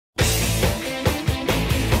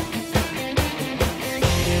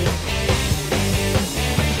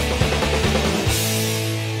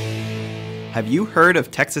Have you heard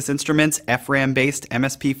of Texas Instruments' FRAM-based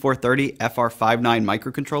MSP430FR69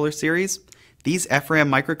 microcontroller series? These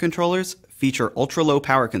FRAM microcontrollers feature ultra-low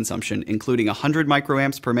power consumption, including 100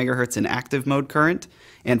 microamps per megahertz in active mode current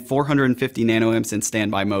and 450 nanoamps in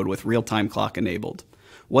standby mode with real-time clock enabled.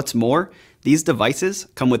 What's more, these devices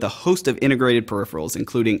come with a host of integrated peripherals,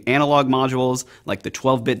 including analog modules like the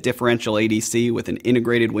 12-bit differential ADC with an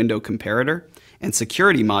integrated window comparator, and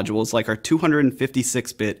security modules like our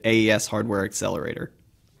 256-bit AES hardware accelerator.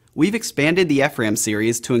 We've expanded the FRAM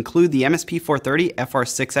series to include the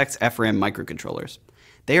MSP430FR6x FRAM microcontrollers.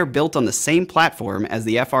 They are built on the same platform as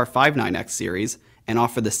the FR69X series and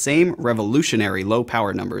offer the same revolutionary low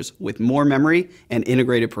power numbers with more memory and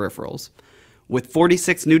integrated peripherals. With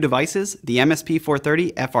 46 new devices, the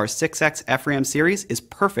MSP430FR6x FRAM series is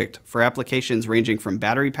perfect for applications ranging from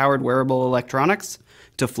battery-powered wearable electronics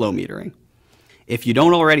to flow metering. If you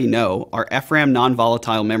don't already know, our FRAM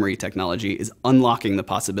non-volatile memory technology is unlocking the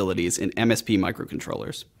possibilities in MSP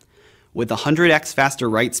microcontrollers. With 100x faster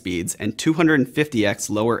write speeds and 250x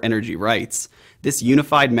lower energy writes, this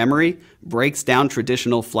unified memory breaks down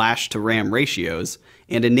traditional flash to RAM ratios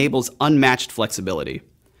and enables unmatched flexibility.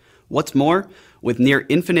 What's more, with near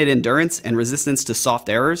infinite endurance and resistance to soft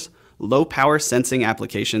errors, low power sensing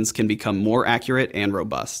applications can become more accurate and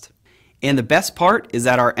robust. And the best part is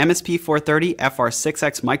that our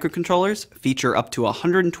MSP430FR6X microcontrollers feature up to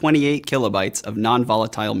 128 kilobytes of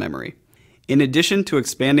non-volatile memory. In addition to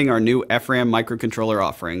expanding our new FRAM microcontroller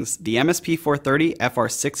offerings, the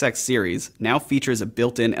MSP430FR6X series now features a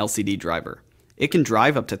built-in LCD driver. It can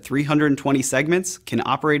drive up to 320 segments, can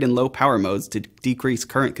operate in low power modes to decrease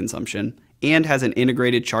current consumption, and has an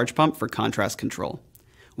integrated charge pump for contrast control.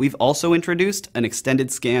 We've also introduced an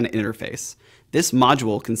extended scan interface. This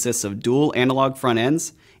module consists of dual analog front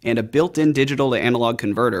ends and a built-in digital to analog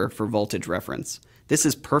converter for voltage reference. This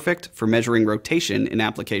is perfect for measuring rotation in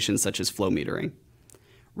applications such as flow metering.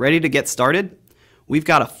 Ready to get started? We've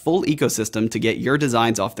got a full ecosystem to get your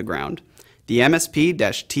designs off the ground. The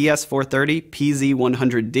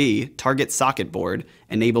MSP-TS430PZ100D target socket board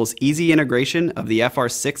enables easy integration of the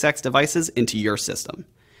FR6X devices into your system.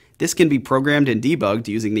 This can be programmed and debugged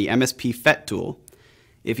using the MSP-FET tool.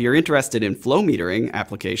 If you're interested in flow metering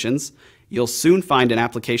applications, you'll soon find an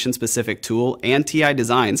application-specific tool and TI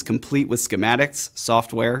designs complete with schematics,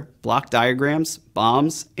 software, block diagrams,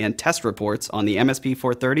 BOMs, and test reports on the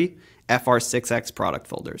MSP430 FR6X product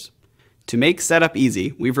folders. To make setup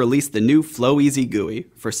easy, we've released the new FlowEasy GUI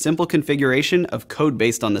for simple configuration of code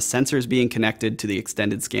based on the sensors being connected to the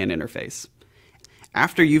extended scan interface.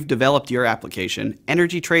 After you've developed your application,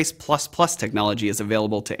 EnergyTrace++ technology is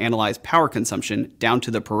available to analyze power consumption down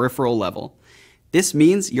to the peripheral level. This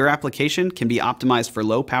means your application can be optimized for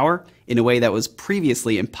low power in a way that was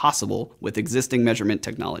previously impossible with existing measurement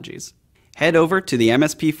technologies. Head over to the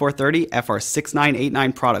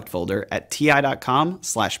MSP430FR6989 product folder at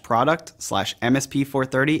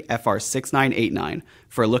ti.com/product/MSP430FR6989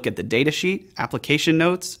 for a look at the datasheet, application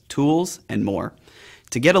notes, tools, and more.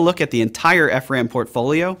 To get a look at the entire FRAM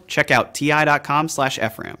portfolio, check out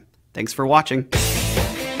ti.com/FRAM. Thanks for watching.